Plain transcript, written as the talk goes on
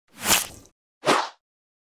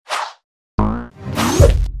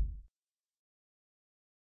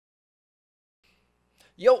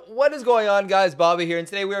Yo, what is going on, guys? Bobby here, and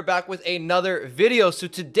today we are back with another video. So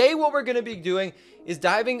today what we're going to be doing is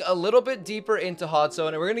diving a little bit deeper into Hot Zone,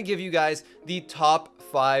 and we're going to give you guys the top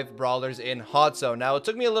 5 brawlers in Hot Zone. Now, it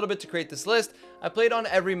took me a little bit to create this list. I played on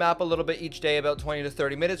every map a little bit each day, about 20 to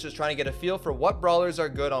 30 minutes, just trying to get a feel for what brawlers are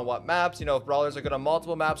good on what maps, you know, if brawlers are good on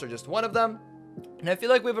multiple maps or just one of them. And I feel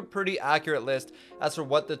like we have a pretty accurate list as for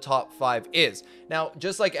what the top 5 is. Now,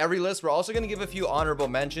 just like every list, we're also going to give a few honorable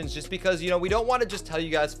mentions just because, you know, we don't want to just tell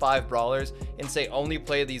you guys 5 brawlers and say only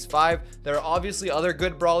play these 5. There are obviously other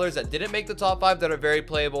good brawlers that didn't make the top 5 that are very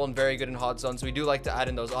playable and very good in Hot Zone. So we do like to add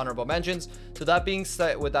in those honorable mentions. So that being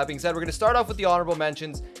said, we're going to start off with the honorable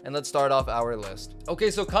mentions, and let's start off our list.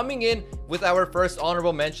 Okay, so coming in with our first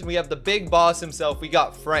honorable mention, we have the big boss himself. We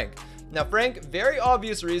got Frank. Now, Frank, very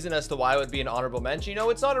obvious reason as to why it would be an honorable mention. You know,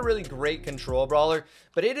 it's not a really great control brawler,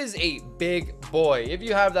 but it is a big boy. If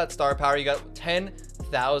you have that star power, you got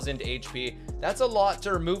 10,000 HP. That's a lot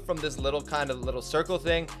to remove from this little circle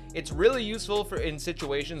thing. It's really useful for in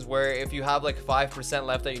situations where if you have like 5%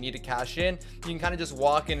 left that you need to cash in, you can kind of just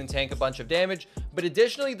walk in and tank a bunch of damage. But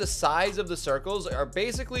additionally, the size of the circles are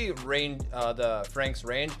basically Frank's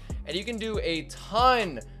range, and you can do a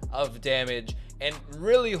ton of damage and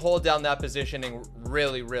really hold down that positioning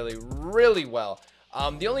really well.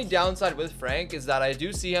 The only downside with Frank is that I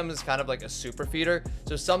do see him as kind of like a super feeder.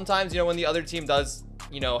 So sometimes, you know, when the other team does,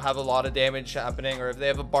 you know, have a lot of damage happening, or if they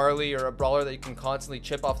have a Barley or a brawler that you can constantly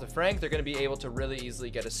chip off the Frank, they're going to be able to really easily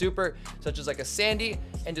get a super, such as like a Sandy,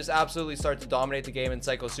 and just absolutely start to dominate the game and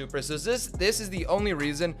cycle super. So this is the only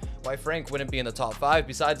reason why Frank wouldn't be in the top 5.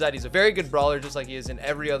 Besides that, he's a very good brawler, just like he is in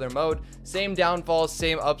every other mode. Same downfall,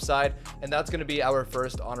 same upside, and that's going to be our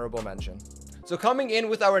first honorable mention. So coming in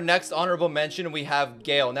with our next honorable mention, we have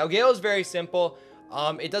Gale. Now, Gale is very simple.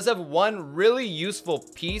 It does have one really useful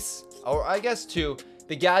piece, or I guess 2.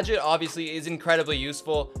 The gadget obviously is incredibly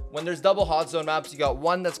useful. When there's double Hot Zone maps, you got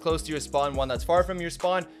one that's close to your spawn, one that's far from your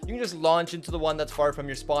spawn. You can just launch into the one that's far from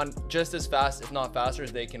your spawn just as fast, if not faster,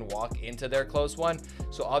 as they can walk into their close one.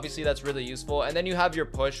 So obviously that's really useful. And then you have your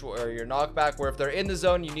push or your knockback, where if they're in the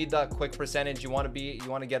zone, you need that quick percentage. You want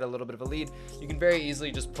to get a little bit of a lead. You can very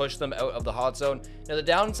easily just push them out of the Hot Zone. Now, the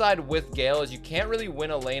downside with Gale is you can't really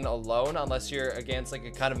win a lane alone unless you're against like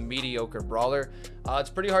a kind of mediocre brawler. It's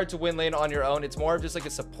pretty hard to win lane on your own. It's more of just like a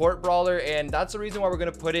support brawler, and that's the reason why we're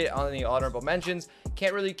going to put it on the honorable mentions.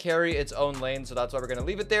 Can't really carry its own lane, so that's why we're going to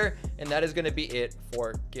leave it there, and that is going to be it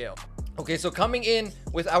for Gale. Okay, so coming in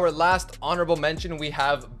with our last honorable mention, we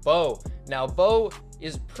have Bo. Now, Bo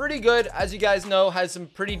is pretty good, as you guys know, has some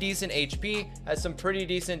pretty decent HP, has some pretty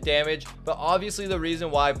decent damage, but obviously the reason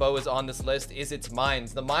why Bo is on this list is its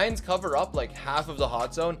mines. The mines cover up like half of the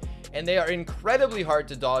Hot Zone, and they are incredibly hard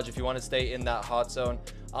to dodge if you want to stay in that Hot Zone.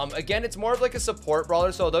 Again, it's more of like a support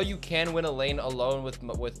brawler, so although you can win a lane alone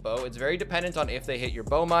with Bo, it's very dependent on if they hit your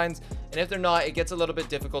Bo mines, and if they're not, it gets a little bit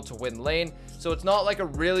difficult to win lane. So it's not like a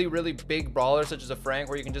really big brawler such as a Frank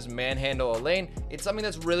where you can just manhandle a lane. It's something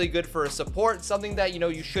that's really good for a support, something that, you know,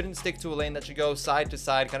 you shouldn't stick to a lane, that should go side to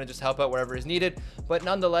side, kind of just help out wherever is needed. But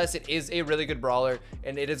nonetheless, it is a really good brawler,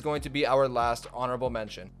 and it is going to be our last honorable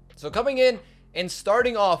mention. So coming in and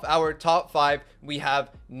starting off our top 5, we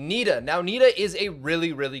have Nita. Now, Nita is a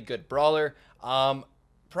really good brawler.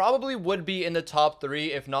 Probably would be in the top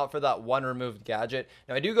 3 if not for that one removed gadget.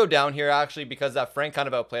 Now, I do go down here actually because that Frank kind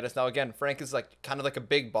of outplayed us. Now, again, Frank is like kind of like a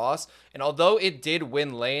big boss, and although it did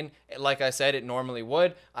win lane, like I said, it normally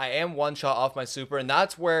would, I am one shot off my super, and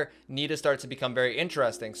that's where Nita starts to become very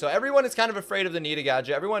interesting. So everyone is kind of afraid of the Nita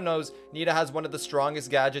gadget. Everyone knows Nita has one of the strongest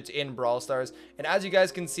gadgets in Brawl Stars, and as you guys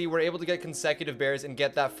can see, we're able to get consecutive bears and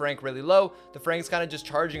get that Frank really low. The Frank's kind of just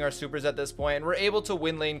charging our supers at this point, and we're able to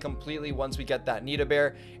win lane completely once we get that Nita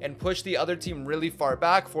bear and push the other team really far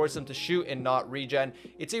back, force them to shoot and not regen.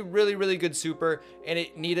 It's a really good super, and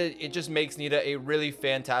it just makes Nita a really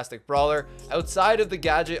fantastic brawler. Outside of the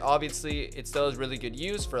gadget, obviously it still has really good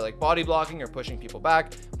use for like body blocking or pushing people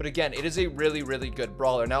back, but again, it is a really good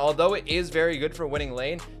brawler. Now, although it is very good for winning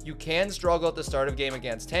lane, you can struggle at the start of game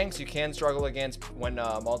against tanks. You can struggle against when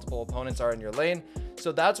multiple opponents are in your lane.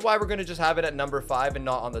 So that's why we're going to just have it at number 5 and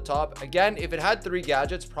not on the top. Again, if it had 3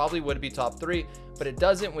 gadgets, probably would be top 3, but it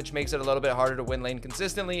doesn't, which makes it a little bit harder to win lane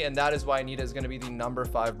consistently, and that is why Nita is going to be the number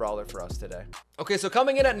 5 brawler for us today. Okay, so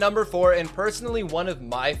coming in at number 4, and personally one of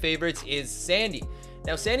my favorites, is Sandy.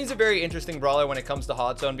 Now, Sandy's a very interesting brawler when it comes to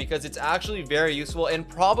Hot Zone because it's actually very useful and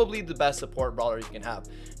probably the best support brawler you can have.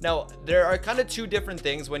 Now, there are kind of two different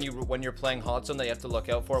things when you're playing Hot Zone that you have to look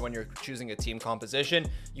out for when you're choosing a team composition.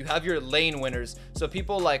 You have your lane winners, so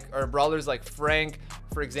people like, or brawlers like Frank,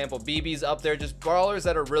 for example, BB's up there, just brawlers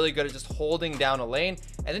that are really good at just holding down a lane.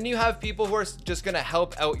 And then you have people who are just going to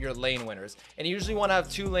help out your lane winners, and you usually want to have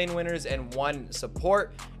 2 lane winners and 1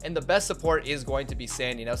 support, and the best support is going to be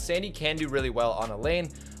Sandy. Now, Sandy can do really well on a lane,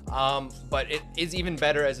 but it is even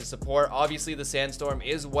better as a support. Obviously, the Sandstorm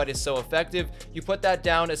is what is so effective. You put that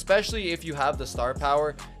down, especially if you have the star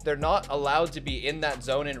power. They're not allowed to be in that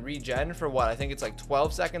zone and regen for what, I think it's like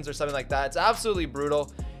 12 seconds or something like that. It's absolutely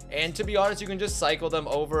brutal. And to be honest, you can just cycle them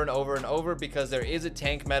over and over and over because there is a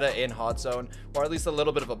tank meta in Hot Zone, or at least a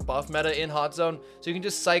little bit of a buff meta in Hot Zone. So you can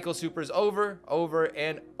just cycle supers over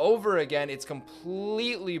and over again. It's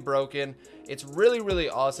completely broken. It's really, really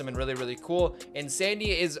awesome and really, really cool. And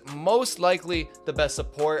Sandy is most likely the best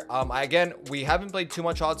support. Again, we haven't played too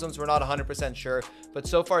much Hot Zone, so we're not 100% sure, but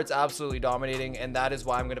so far it's absolutely dominating, and that is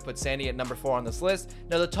why I'm going to put Sandy at number 4 on this list.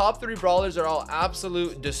 Now, the top 3 brawlers are all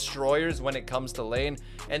absolute destroyers when it comes to lane,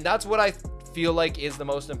 and that's what I feel like is the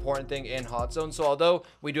most important thing in Hot Zone. So although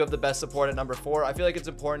we do have the best support at number 4, I feel like it's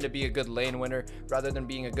important to be a good lane winner rather than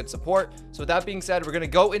being a good support. So with that being said, we're going to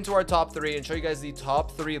go into our top 3 and show you guys the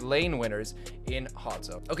top 3 lane winners in Hot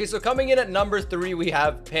Zone. Okay, so coming in at number 3, we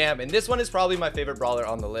have Pam, and this one is probably my favorite brawler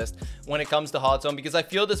on the list when it comes to Hot Zone because I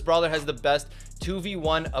feel this brawler has the best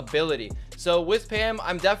 2v1 ability. So with Pam,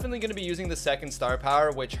 I'm definitely going to be using the 2nd star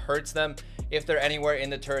power, which hurts them if they're anywhere in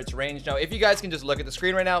the turret's range. Now, if you guys can just look at the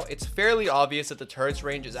screen right now, it's fairly obvious that the turret's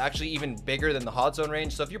range is actually even bigger than the Hot Zone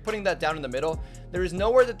range. So if you're putting that down in the middle, there is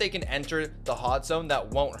nowhere that they can enter the Hot Zone that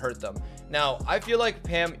won't hurt them. Now, I feel like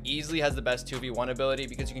Pam easily has the best 2v1 ability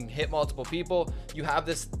because you can hit multiple people. You have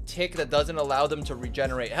this tick that doesn't allow them to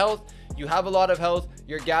regenerate health. You have a lot of health,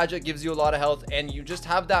 your gadget gives you a lot of health, and you just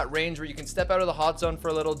have that range where you can step out of the Hot Zone for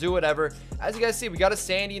a little, do whatever. As you guys see, we got a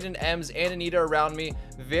Sandy and an Ems and Anita around me.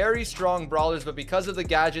 Very strong brawlers, but because of the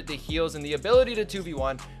gadget, the heals, and the ability to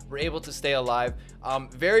 2v1, we're able to stay alive.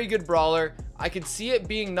 Very good brawler. I could see it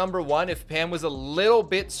being number 1 if Pam was a little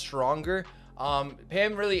bit stronger.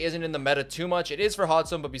 Pam really isn't in the meta too much. It is for Hot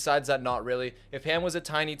Zone, but besides that, not really. If Pam was a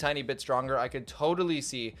tiny bit stronger, I could totally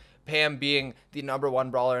see Pam being the number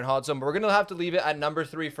 1 brawler in Hot Zone, but we're gonna have to leave it at number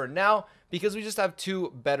 3 for now because we just have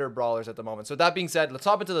 2 better brawlers at the moment. So that being said, let's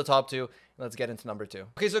hop into the top 2 and let's get into number 2.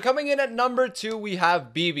 Okay, so coming in at number 2, we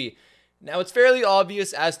have BB. Now, it's fairly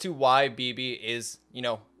obvious as to why BB is, you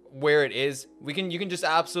know, where it is. You can just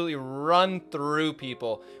absolutely run through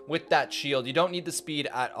people with that shield. You don't need the speed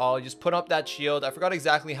at all. You just put up that shield. I forgot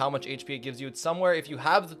exactly how much HP it gives you. It's somewhere, if you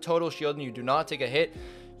have the total shield and you do not take a hit,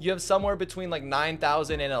 you have somewhere between like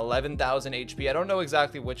 9,000 and 11,000 HP. I don't know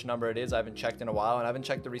exactly which number it is. I haven't checked in a while, and I haven't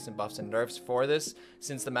checked the recent buffs and nerfs for this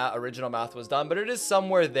since the original math was done, but it is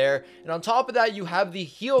somewhere there. And on top of that, you have the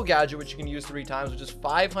heal gadget, which you can use 3 times, which is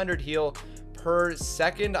 500 heal per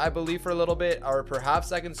second, I believe, for a little bit, or per half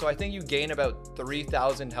second. So I think you gain about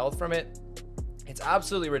 3,000 health from it. It's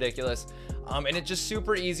absolutely ridiculous. And it's just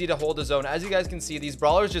super easy to hold a zone. As you guys can see, these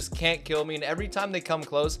brawlers just can't kill me, and every time they come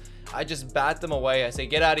close, I just bat them away. I say,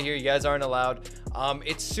 get out of here, you guys aren't allowed.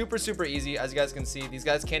 It's super easy. As you guys can see, these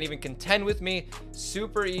guys can't even contend with me.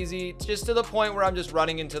 Super easy, just to the point where I'm just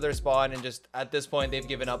running into their spawn, and just at this point they've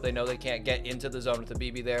given up. They know they can't get into the zone with the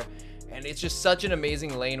BB there. And it's just such an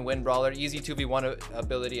amazing lane win brawler. Easy 2v1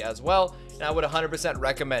 ability as well, and I would 100%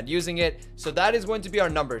 recommend using it. So that is going to be our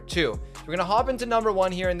number 2. So we're gonna hop into number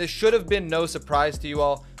 1 here, and this should have been no surprise to you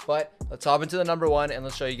all, but let's hop into the number 1 and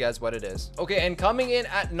let's show you guys what it is. Okay, and coming in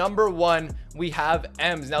at number 1, we have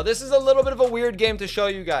Ems. Now, this is a little bit of a weird game to show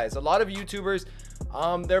you guys. A lot of YouTubers,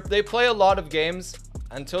 they play a lot of games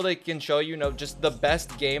until they can show you, just the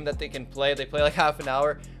best game that they can play. They play like half an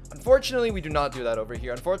hour. Unfortunately, we do not do that over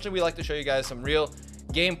here. Unfortunately, we like to show you guys some real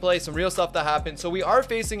gameplay, some real stuff that happened. So we are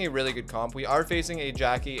facing a really good comp. We are facing a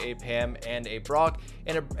Jackie, a Pam, and a Brock.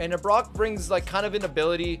 And a Brock brings like kind of an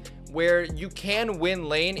ability where you can win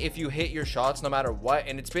lane if you hit your shots no matter what,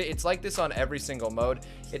 and it's like this on every single mode.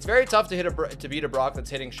 It's very tough to beat a Brock that's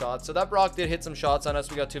hitting shots. So that Brock did hit some shots on us.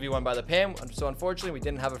 We got 2v1 by the Pam, so unfortunately we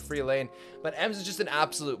didn't have a free lane, but Ems is just an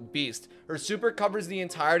absolute beast. Her super covers the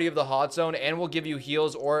entirety of the Hot Zone and will give you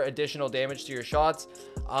heals or additional damage to your shots.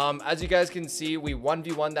 As you guys can see, we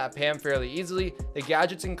 1v1 that Pam fairly easily. The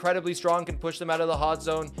gadget's incredibly strong, can push them out of the Hot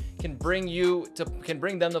Zone, can bring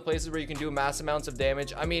them to places where you can do mass amounts of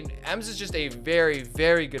damage. I mean, Ems is just a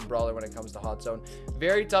very good brawler when it comes to Hot Zone.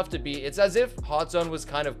 Very tough to beat. It's as if Hot Zone was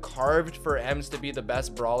kind of carved for Ems to be the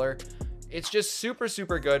best brawler. It's just super,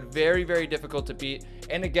 super good. Very, very difficult to beat.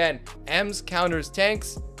 And again, Ems counters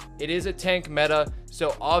tanks. It is a tank meta,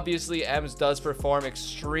 so obviously Ems does perform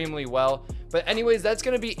extremely well. But anyways, that's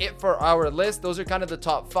going to be it for our list. Those are kind of the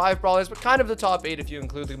top 5 brawlers, but kind of the top 8 if you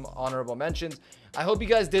include the honorable mentions. I hope you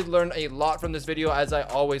guys did learn a lot from this video, as I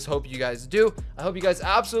always hope you guys do. I hope you guys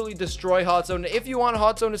absolutely destroy Hot Zone. If you want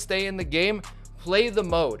Hot Zone to stay in the game, play the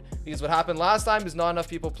mode, because what happened last time is not enough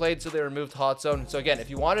people played, so they removed Hot Zone. So again, if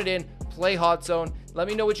you want it in, play Hot Zone. Let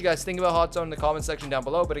me know what you guys think about Hot Zone in the comment section down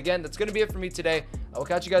below. But again, that's going to be it for me today. I will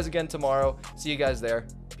catch you guys again tomorrow. See you guys there.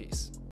 Peace.